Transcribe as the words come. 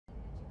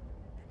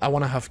I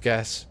want to huff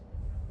gas.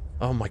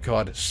 Oh my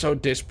god, so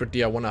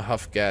desperately I want to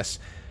huff gas.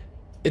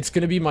 It's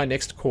going to be my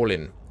next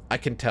call-in. I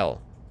can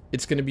tell.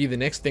 It's going to be the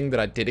next thing that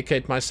I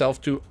dedicate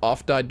myself to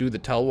after I do the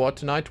Tell War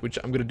tonight, which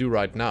I'm going to do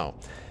right now.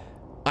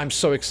 I'm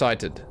so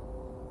excited.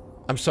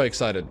 I'm so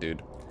excited,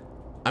 dude.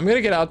 I'm going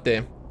to get out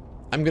there.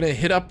 I'm going to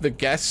hit up the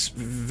gas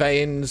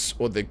veins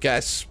or the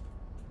gas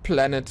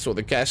planets or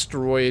the gas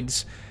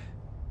asteroids.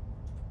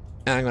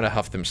 And I'm going to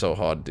huff them so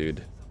hard,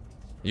 dude.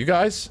 You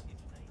guys?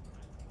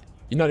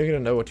 You're not even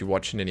going to know what you're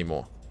watching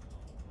anymore.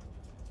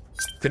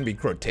 It's going to be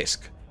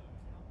grotesque.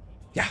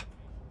 Yeah.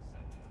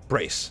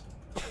 Brace.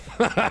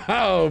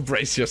 Oh,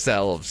 brace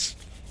yourselves.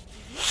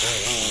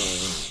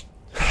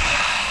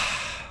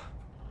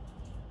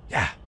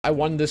 Yeah. I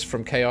won this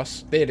from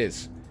Chaos. There it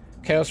is.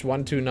 Chaos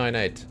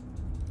 1298.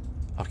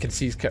 I can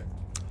see his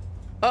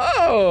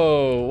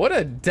Oh, what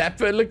a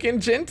dapper looking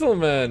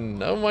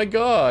gentleman. Oh my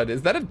god.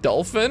 Is that a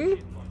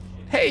dolphin?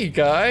 Hey,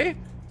 guy.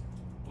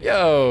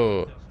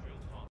 Yo.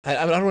 I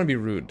don't want to be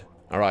rude.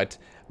 Alright.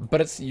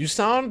 But it's, you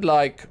sound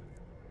like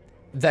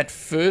that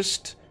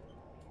first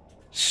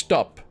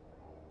stop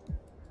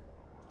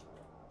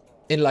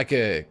in like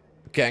a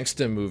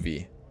gangster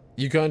movie.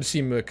 You go and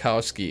see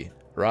Murkowski,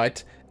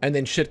 right? And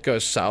then shit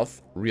goes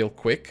south real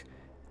quick.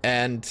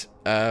 And,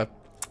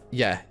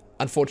 yeah,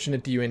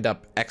 unfortunately you end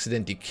up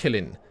accidentally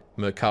killing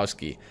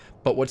Murkowski.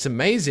 But what's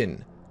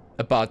amazing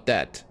about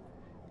that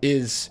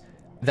is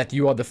that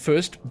you are the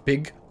first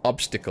big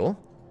obstacle.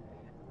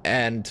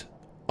 And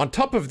on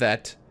top of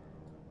that,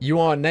 you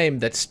are a name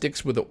that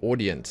sticks with the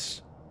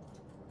audience.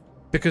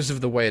 Because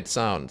of the way it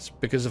sounds.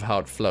 Because of how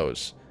it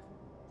flows.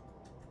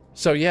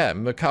 So yeah,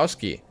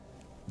 Murkowski.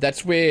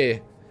 That's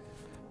where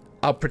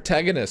our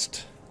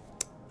protagonist,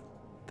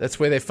 that's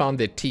where they found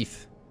their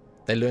teeth.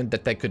 They learned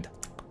that they could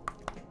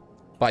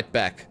bite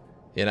back,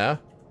 you know?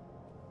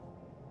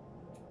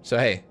 So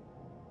hey.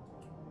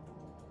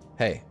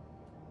 Hey.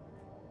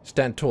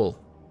 Stand tall.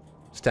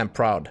 Stand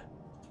proud.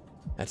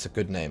 That's a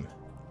good name.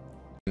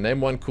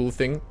 Name one cool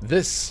thing.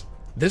 This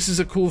is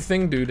a cool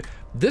thing, dude.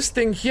 This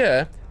thing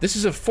here, this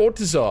is a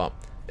Fortizar.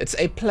 It's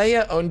a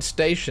player-owned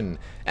station,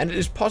 and it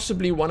is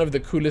possibly one of the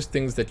coolest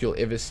things that you'll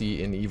ever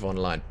see in EVE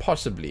Online.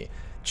 Possibly.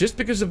 Just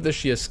because of the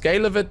sheer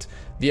scale of it,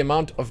 the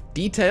amount of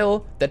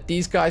detail that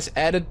these guys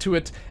added to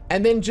it,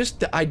 and then just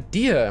the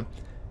idea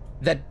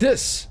that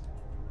this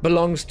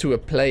belongs to a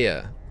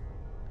player.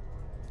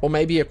 Or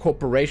maybe a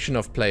corporation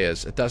of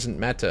players, it doesn't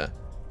matter.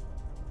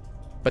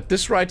 But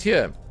this right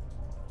here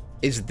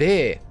is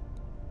their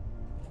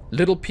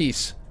little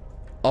piece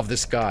of the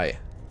sky.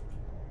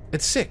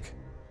 It's sick.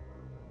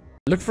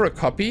 Look for a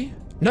copy?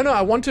 No,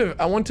 I want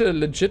a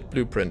legit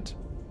blueprint.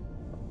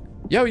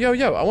 Yo,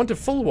 I want a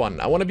full one.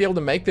 I want to be able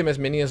to make them as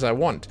many as I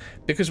want.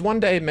 Because one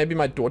day, maybe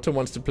my daughter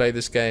wants to play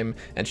this game,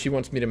 and she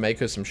wants me to make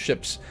her some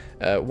ships.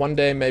 One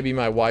day, maybe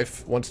my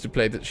wife wants to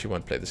play this. She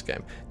won't play this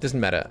game. Doesn't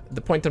matter.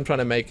 The point I'm trying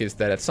to make is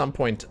that at some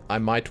point, I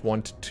might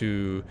want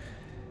to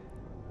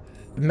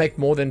make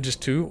more than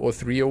just 2 or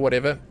 3 or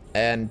whatever.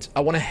 And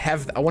I want to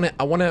have, I want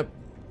to,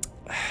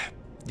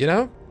 you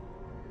know?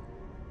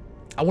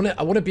 I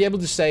want to be able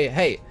to say,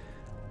 hey,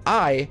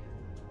 I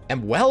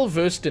am well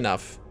versed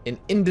enough in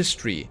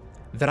industry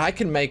that I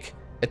can make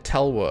a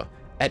Telwar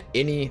at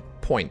any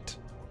point.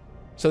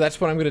 So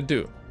that's what I'm going to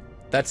do.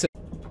 That's it.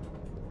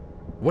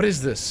 What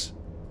is this?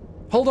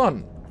 Hold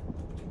on.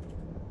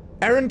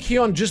 Aaron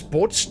Keon just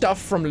bought stuff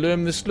from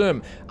Lurm the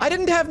Slurm. I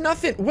didn't have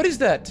nothing. What is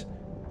that?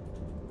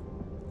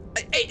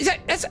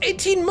 That's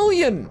 18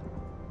 million.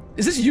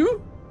 Is this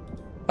you?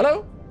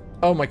 Hello?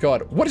 Oh my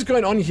god. What is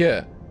going on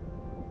here?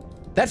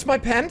 That's my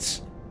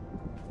pants?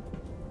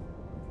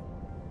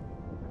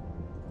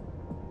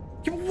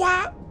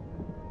 What?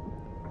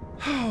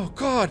 Oh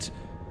god.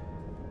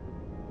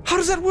 How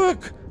does that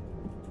work?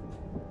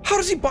 How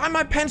does he buy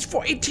my pants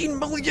for 18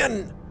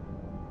 million?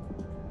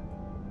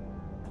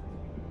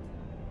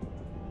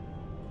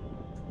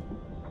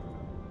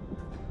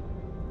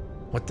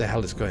 What the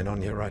hell is going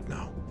on here right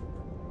now?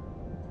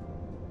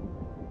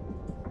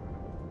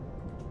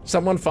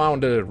 Someone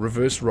found a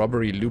reverse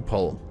robbery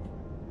loophole.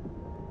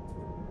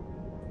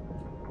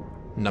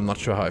 And I'm not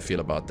sure how I feel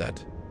about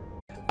that.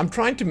 I'm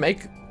trying to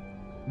make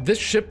this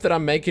ship that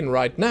I'm making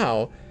right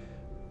now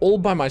all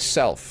by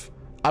myself.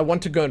 I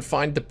want to go and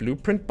find the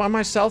blueprint by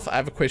myself. I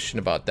have a question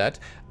about that.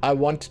 I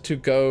want to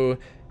go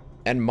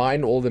and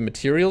mine all the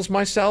materials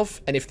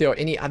myself. And if there are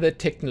any other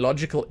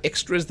technological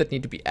extras that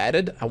need to be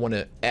added, I want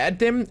to add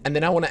them. And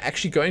then I want to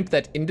actually go into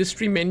that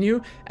industry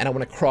menu and I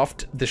want to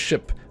craft the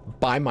ship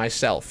by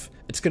myself.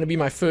 It's going to be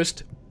my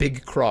first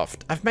big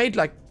craft. I've made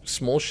like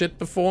small shit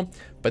before,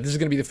 but this is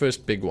going to be the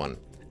first big one.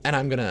 And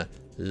I'm going to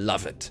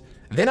love it.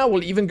 Then I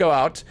will even go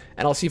out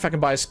and I'll see if I can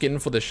buy a skin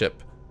for the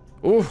ship.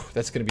 Ooh,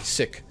 that's going to be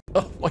sick.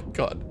 Oh my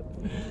god.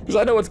 Because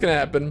I know what's going to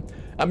happen.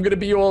 I'm going to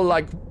be all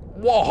like,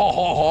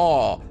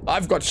 whoa,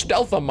 I've got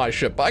stealth on my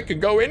ship. I can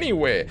go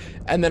anywhere.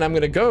 And then I'm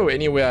going to go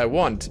anywhere I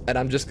want. And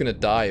I'm just going to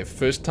die.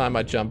 First time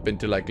I jump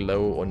into like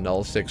low or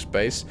null sec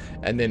space.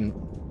 And then,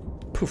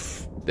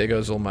 poof, there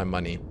goes all my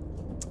money.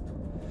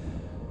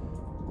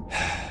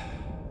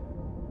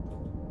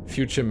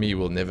 Future me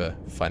will never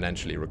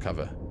financially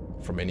recover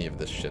from any of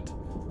this shit.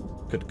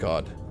 Good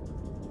God.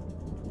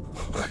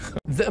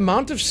 The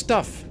amount of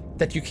stuff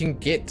that you can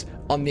get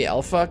on the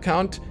alpha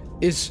account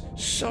is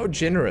so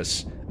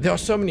generous. There are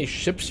so many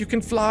ships you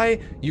can fly,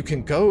 you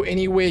can go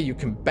anywhere, you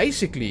can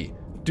basically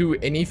do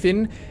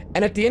anything,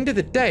 and at the end of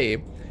the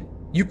day,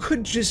 you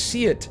could just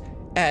see it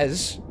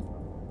as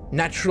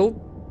natural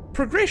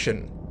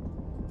progression,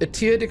 a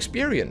tiered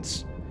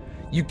experience.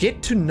 You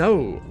get to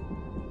know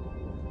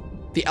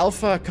the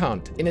alpha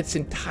account in its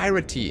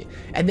entirety,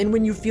 and then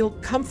when you feel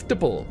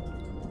comfortable,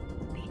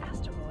 the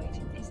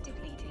asteroid is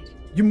depleted.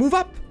 You move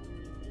up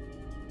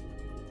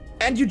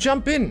and you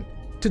jump in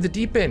to the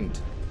deep end.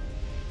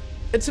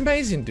 It's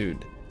amazing,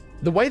 dude.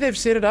 The way they've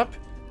set it up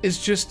is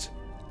just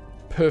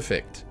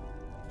perfect.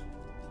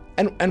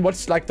 And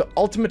what's like the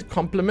ultimate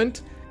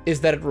compliment is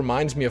that it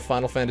reminds me of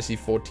Final Fantasy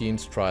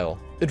XIV's trial.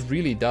 It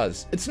really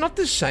does. It's not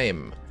the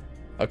same,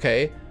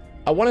 okay?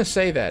 I want to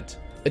say that.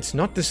 It's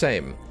not the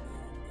same.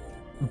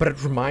 But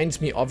it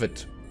reminds me of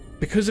it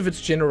because of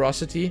its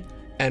generosity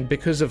and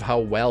because of how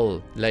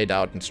well laid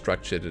out and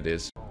structured it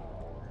is.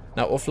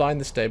 Now offline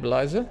the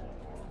stabilizer.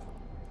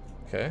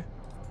 Okay.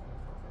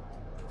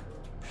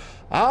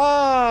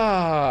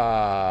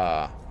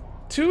 Ah!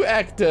 Too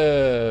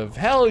active!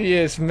 Hell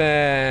yes,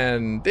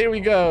 man! There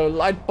we go,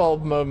 light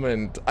bulb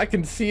moment. I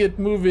can see it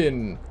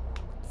moving.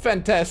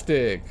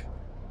 Fantastic.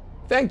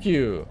 Thank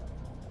you.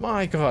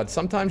 My God,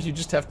 sometimes you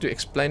just have to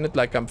explain it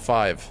like I'm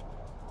 5.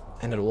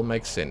 And it all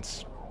makes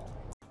sense.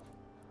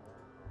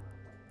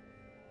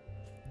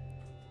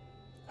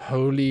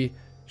 Holy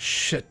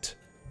shit.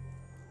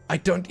 I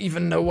don't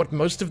even know what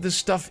most of this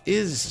stuff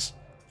is.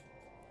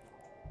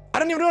 I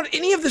don't even know what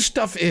any of this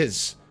stuff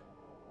is.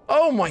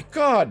 Oh my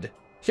God.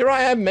 Here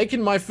I am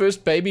making my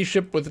first baby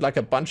ship with like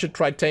a bunch of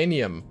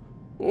tritanium.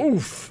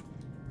 Oof.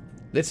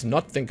 Let's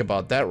not think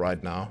about that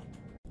right now.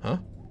 Huh?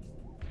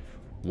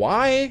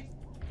 Why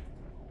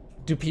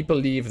do people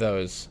leave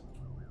those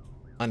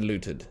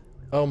unlooted?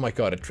 Oh my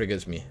God, it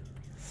triggers me.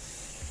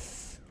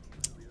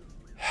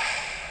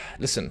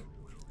 Listen,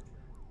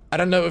 I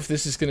don't know if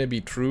this is going to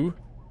be true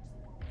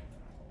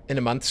in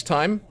a month's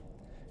time,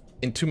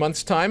 in 2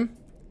 months' time,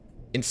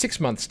 in 6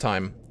 months'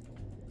 time,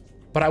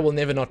 but I will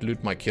never not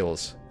loot my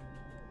kills.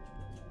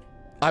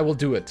 I will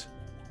do it.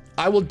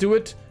 I will do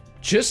it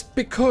just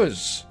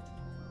because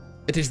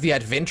it is the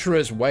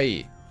adventurer's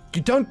way.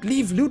 You don't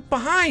leave loot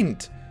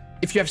behind.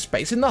 If you have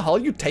space in the hull,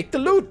 you take the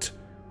loot.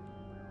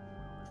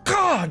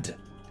 God!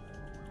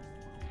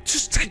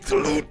 Just take the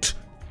loot.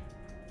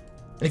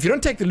 And if you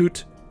don't take the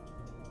loot,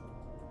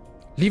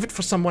 leave it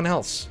for someone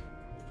else.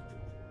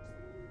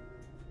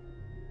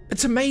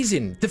 It's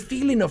amazing. The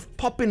feeling of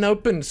popping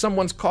open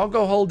someone's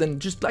cargo hold and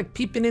just like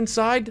peeping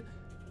inside.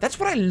 That's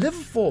what I live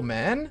for,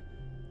 man.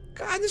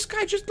 God, this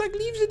guy just like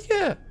leaves it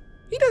here.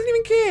 He doesn't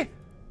even care.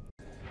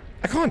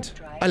 I can't.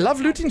 I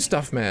love looting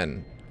stuff,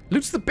 man.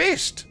 Loot's the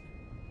best.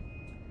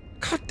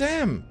 God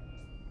damn.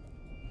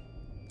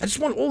 I just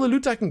want all the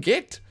loot I can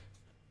get.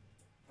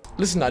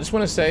 Listen, I just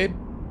want to say,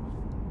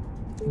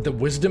 the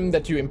wisdom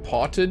that you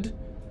imparted,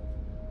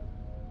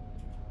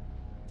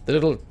 the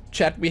little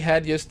chat we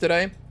had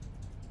yesterday,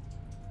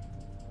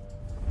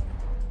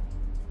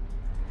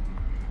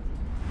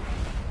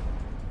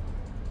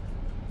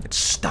 it's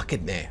stuck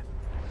in there.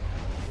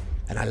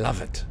 And I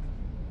love it.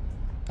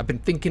 I've been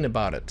thinking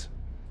about it.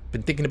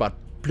 Been thinking about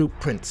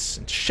blueprints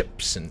and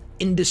ships and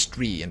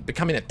industry and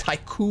becoming a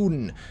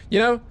tycoon. You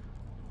know?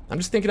 I'm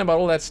just thinking about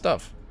all that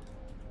stuff.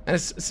 And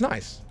it's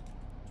nice.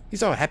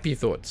 These are happy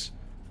thoughts.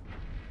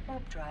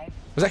 I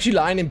was actually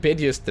lying in bed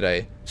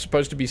yesterday,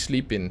 supposed to be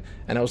sleeping,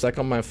 and I was like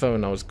on my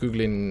phone, I was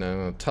googling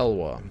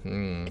Talwa.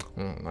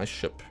 Nice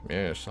ship.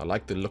 Yes, I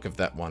like the look of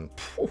that one.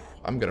 Phew,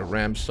 I'm gonna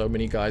ram so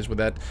many guys with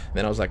that. And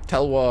then I was like,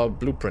 Talwa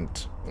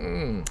blueprint.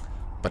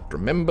 But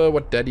remember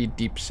what Daddy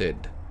Deep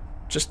said.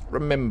 Just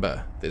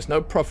remember, there's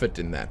no profit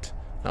in that.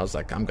 And I was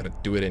like, I'm gonna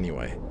do it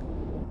anyway.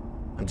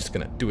 I'm just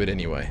gonna do it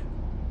anyway.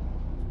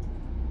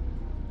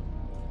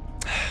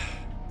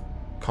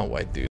 Can't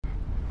wait, dude.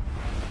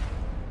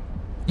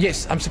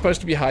 Yes, I'm supposed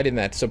to be hiding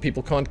that so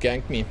people can't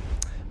gank me.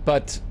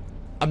 But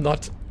I'm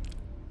not.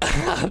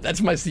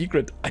 That's my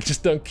secret. I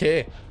just don't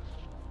care.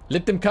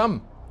 Let them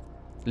come.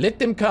 Let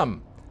them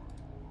come.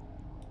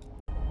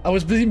 I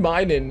was busy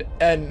mining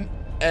and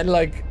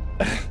like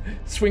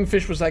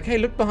Swingfish was like, hey,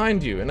 look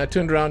behind you. And I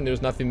turned around and there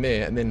was nothing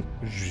there. And then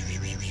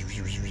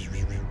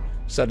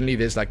suddenly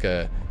there's like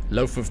a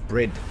loaf of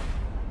bread.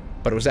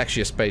 But it was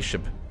actually a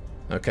spaceship.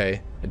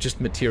 Okay? It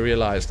just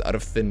materialized out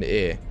of thin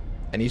air.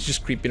 And he's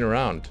just creeping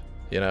around.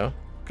 You know?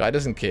 Guy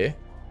doesn't care.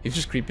 He's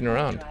just creeping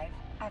around.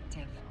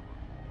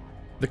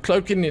 The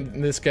cloaking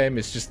in this game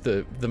is just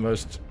the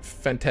most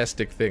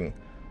fantastic thing.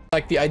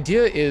 Like, the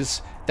idea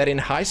is that in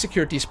high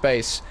security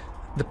space,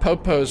 the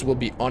popos will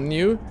be on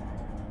you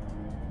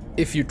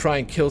if you try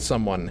and kill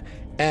someone.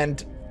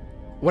 And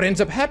what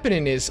ends up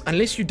happening is,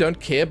 unless you don't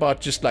care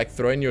about just like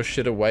throwing your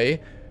shit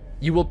away,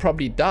 you will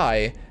probably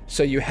die.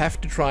 So you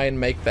have to try and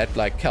make that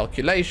like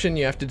calculation.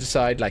 You have to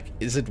decide like,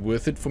 is it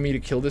worth it for me to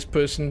kill this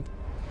person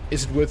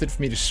is it worth it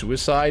for me to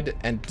suicide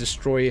and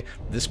destroy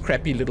this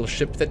crappy little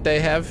ship that they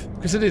have?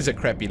 Because it is a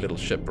crappy little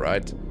ship,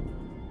 right?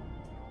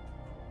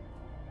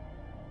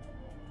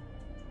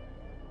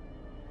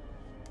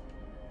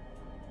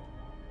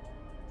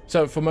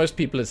 So for most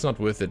people, it's not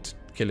worth it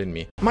killing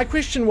me. My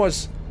question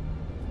was...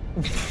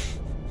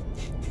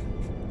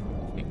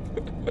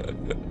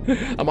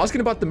 I'm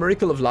asking about the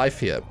miracle of life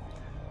here.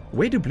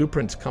 Where do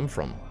blueprints come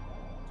from?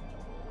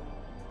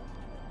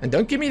 And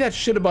don't give me that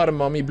shit about a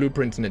mommy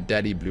blueprint and a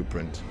daddy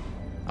blueprint.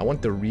 I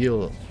want the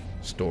real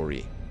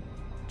story.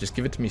 Just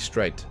give it to me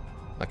straight.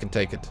 I can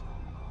take it.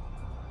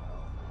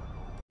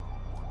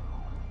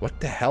 What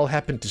the hell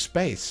happened to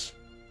space?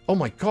 Oh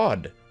my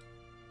god.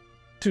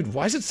 Dude,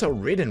 why is it so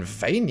red and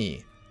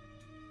veiny?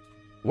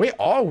 Where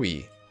are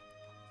we?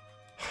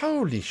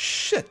 Holy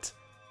shit.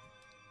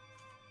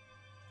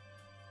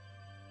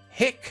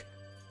 Heck.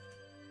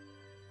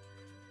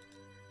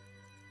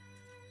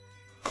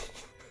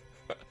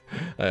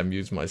 I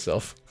amuse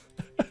myself.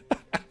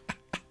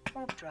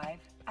 Warp drive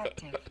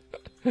active.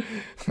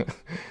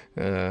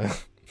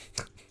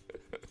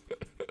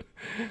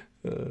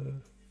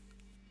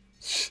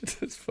 Shit,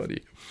 that's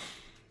funny.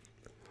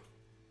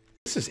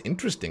 This is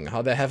interesting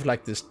how they have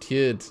like this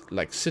tiered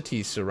like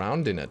city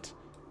surrounding it.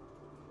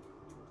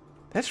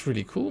 That's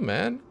really cool,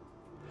 man.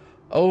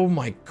 Oh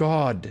my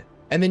god.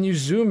 And then you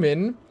zoom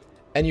in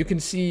and you can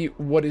see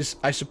what is,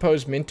 I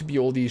suppose, meant to be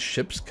all these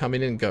ships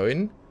coming and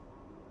going.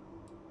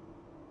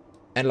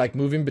 And like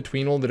moving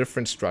between all the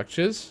different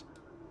structures.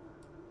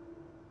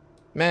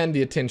 Man,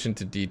 the attention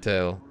to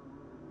detail.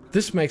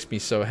 This makes me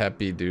so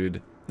happy,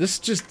 dude. This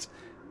just...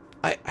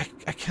 I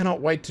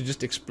cannot wait to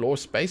just explore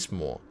space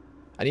more.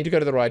 I need to go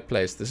to the right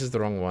place. This is the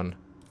wrong one.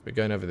 We're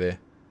going over there.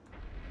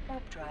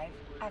 Warp drive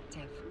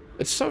active.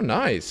 It's so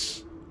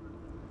nice.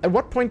 At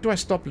what point do I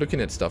stop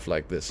looking at stuff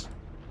like this?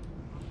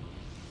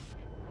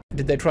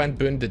 Did they try and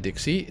burn the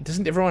Dixie?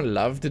 Doesn't everyone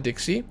love the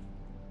Dixie?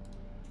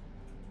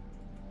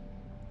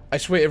 I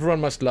swear everyone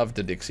must love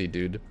the Dixie,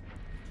 dude.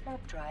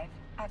 Warp drive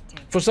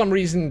active. For some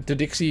reason, the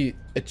Dixie,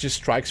 it just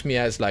strikes me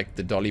as like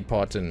the Dolly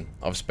Parton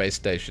of space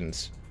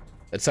stations.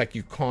 It's like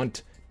you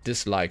can't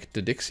dislike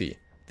the Dixie.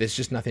 There's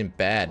just nothing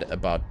bad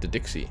about the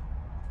Dixie.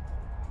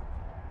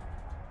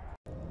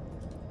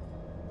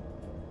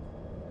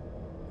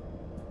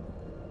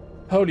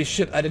 Holy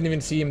shit, I didn't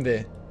even see him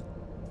there.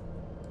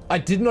 I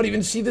did not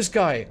even see this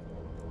guy.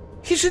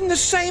 He's in the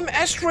same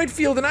asteroid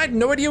field and I had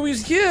no idea he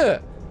was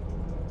here.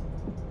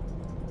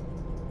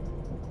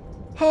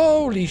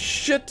 Holy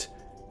shit.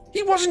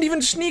 He wasn't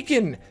even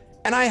sneaking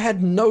and I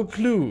had no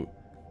clue.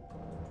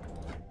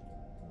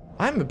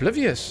 I'm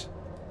oblivious.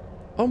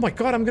 Oh my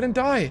god, I'm gonna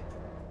die.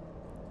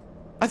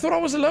 I thought I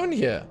was alone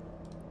here.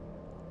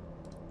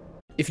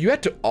 If you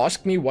had to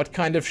ask me what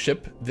kind of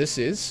ship this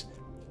is,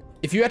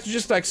 if you had to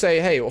just like say,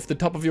 hey, off the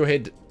top of your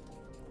head,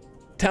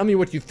 tell me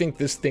what you think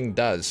this thing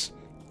does,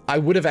 I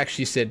would have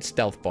actually said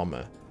stealth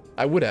bomber.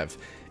 I would have.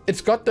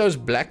 It's got those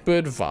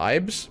Blackbird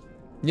vibes.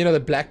 You know, the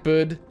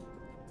Blackbird,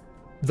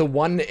 the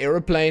one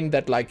aeroplane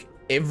that like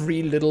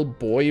every little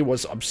boy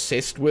was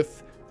obsessed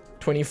with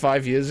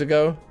 25 years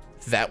ago.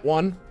 That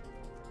one.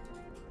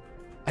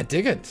 I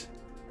dig it.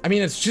 I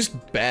mean, it's just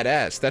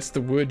badass. That's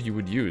the word you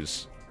would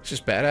use. It's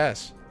just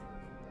badass.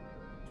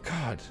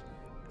 God.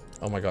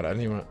 Oh my god, I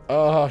don't even want to...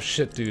 Oh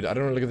shit, dude. I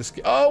don't want to look at this.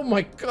 Oh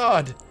my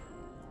god.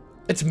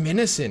 It's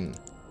menacing.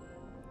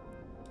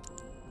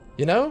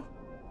 You know?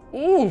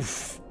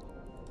 Oof.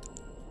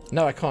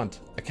 No, I can't.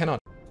 I cannot.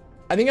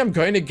 I think I'm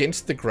going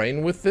against the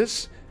grain with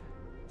this,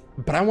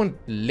 but I want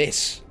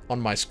less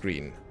on my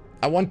screen.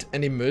 I want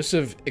an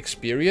immersive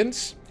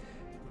experience.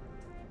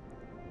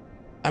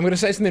 I'm going to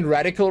say something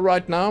radical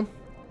right now,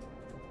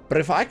 but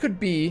if I could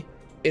be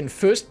in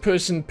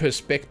first-person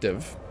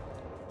perspective,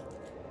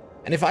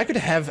 and if I could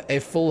have a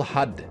full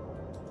HUD,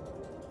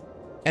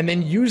 and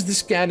then use the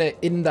scanner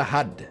in the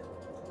HUD,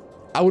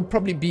 I would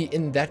probably be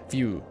in that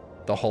view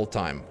the whole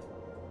time.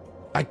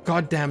 I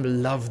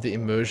goddamn love the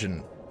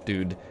immersion,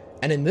 dude.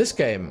 And in this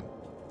game,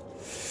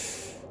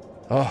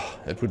 oh,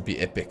 it would be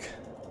epic.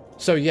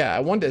 So yeah, I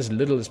want as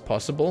little as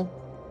possible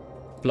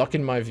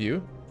blocking my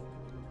view.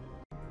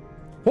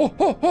 Oh,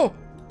 oh, oh!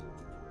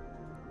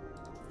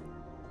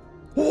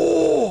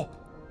 Oh!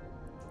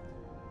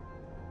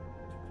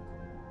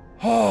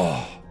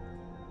 Oh!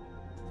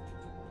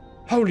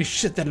 Holy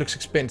shit, that looks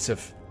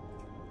expensive.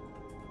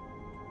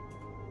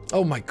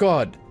 Oh my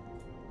god.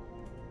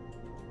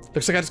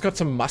 Looks like I just got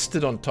some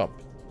mustard on top.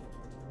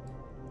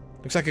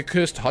 Looks like a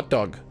cursed hot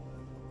dog.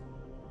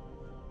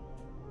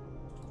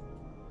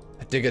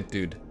 I dig it,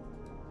 dude.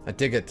 I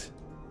dig it.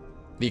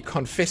 The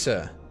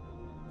confessor.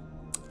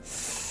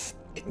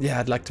 Yeah,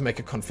 I'd like to make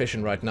a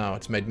confession right now.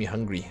 It's made me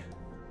hungry.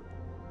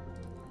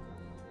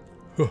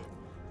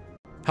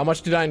 How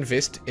much did I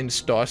invest in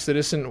Star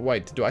Citizen?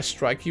 Wait, do I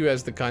strike you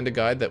as the kind of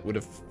guy that would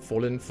have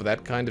fallen for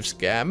that kind of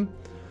scam?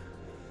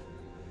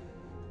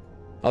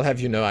 I'll have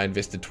you know I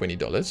invested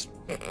 $20.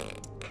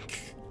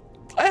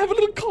 I have a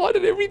little card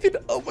and everything.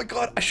 Oh my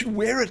god, I should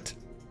wear it.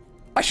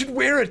 I should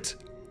wear it.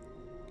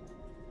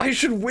 I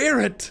should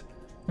wear it.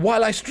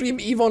 while I stream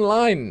EVE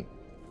Online.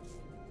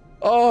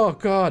 Oh,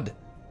 God.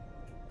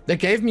 They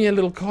gave me a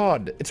little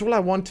card. It's all I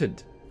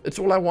wanted. It's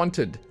all I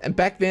wanted. And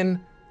back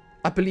then,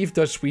 I believed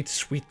those sweet,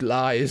 sweet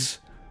lies.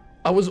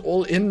 I was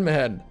all in,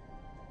 man.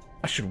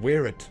 I should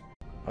wear it.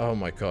 Oh,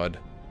 my God.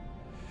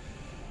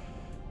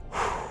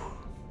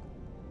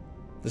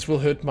 This will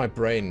hurt my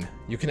brain.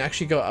 You can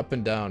actually go up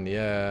and down.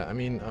 Yeah, I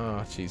mean,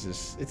 oh,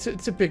 Jesus.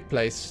 It's a big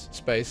place,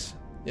 space,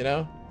 you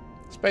know?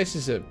 Space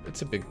is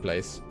it's a big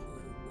place.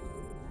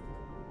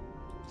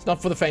 It's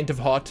not for the faint of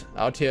heart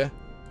out here,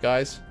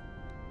 guys.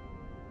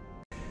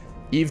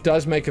 EVE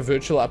does make a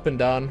virtual up and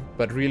down,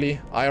 but really,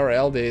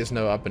 IRL, there is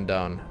no up and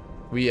down.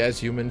 We as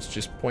humans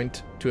just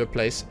point to a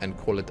place and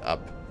call it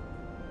up.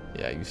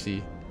 Yeah, you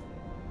see?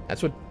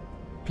 That's what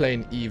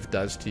playing EVE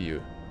does to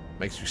you.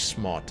 Makes you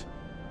smart.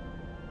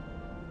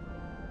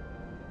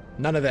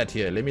 None of that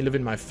here. Let me live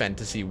in my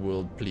fantasy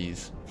world,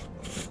 please.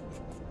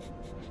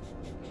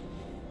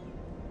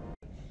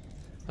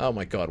 Oh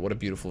my God, what a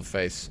beautiful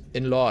face.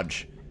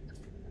 Enlarge.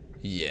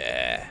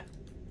 Yeah.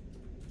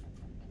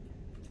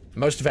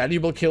 Most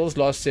valuable kills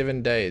last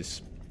 7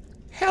 days.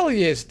 Hell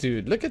yes,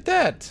 dude. Look at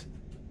that.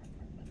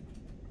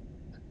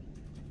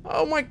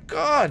 Oh my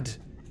God.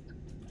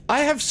 I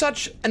have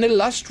such an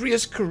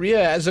illustrious career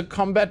as a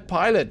combat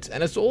pilot,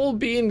 and it's all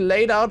being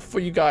laid out for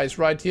you guys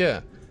right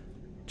here.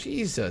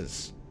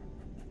 Jesus.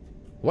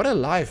 What a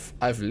life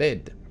I've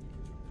led.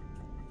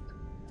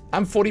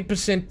 I'm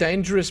 40%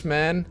 dangerous,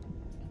 man.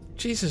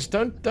 Jesus,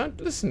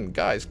 don't listen,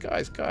 guys.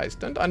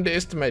 Don't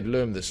underestimate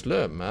Lerm the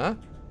Slurm, huh?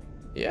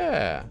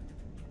 Yeah.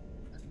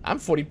 I'm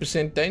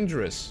 40%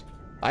 dangerous.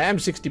 I am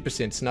 60%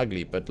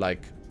 snuggly, but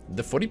like,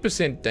 the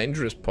 40%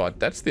 dangerous part,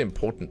 that's the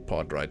important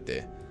part right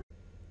there.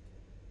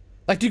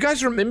 Like, do you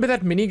guys remember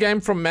that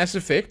minigame from Mass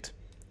Effect?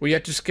 Where you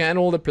had to scan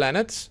all the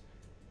planets?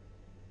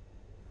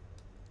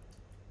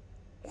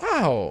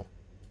 Wow.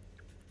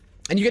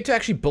 And you get to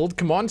actually build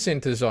command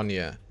centers on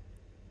here.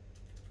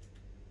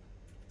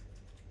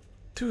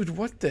 Dude,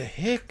 what the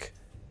heck?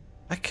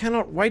 I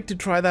cannot wait to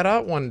try that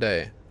out one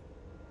day.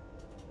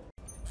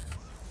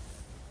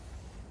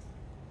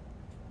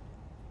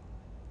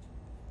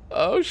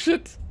 Oh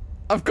shit.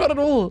 I've got it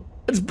all.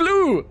 It's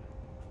blue.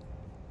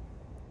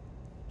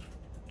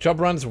 Job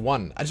runs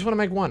 1. I just want to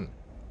make 1.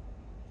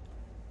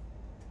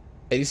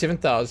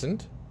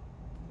 87,000.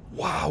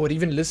 Wow, it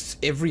even lists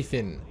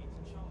everything.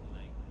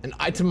 An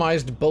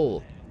itemized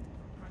bill.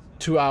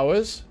 2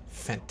 hours.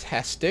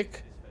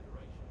 Fantastic.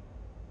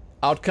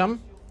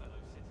 Outcome.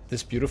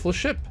 This beautiful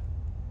ship.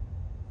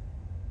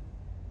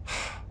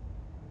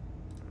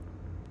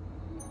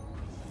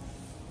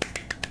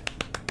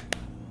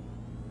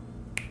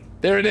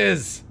 There it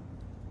is.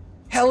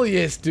 Hell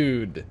yes,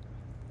 dude.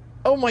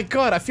 Oh my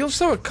God, I feel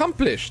so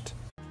accomplished.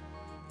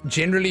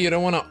 Generally, you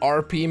don't want to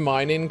RP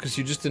mining because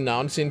you're just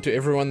announcing to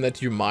everyone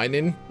that you're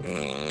mining.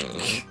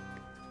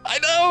 I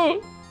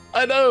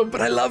know,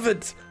 but I love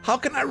it. How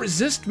can I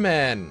resist,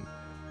 man?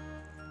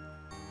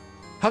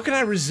 How can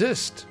I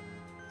resist?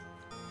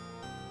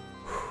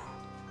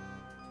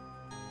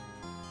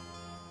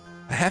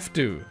 I have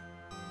to.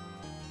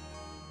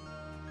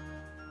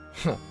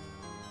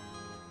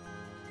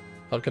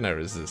 How can I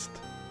resist?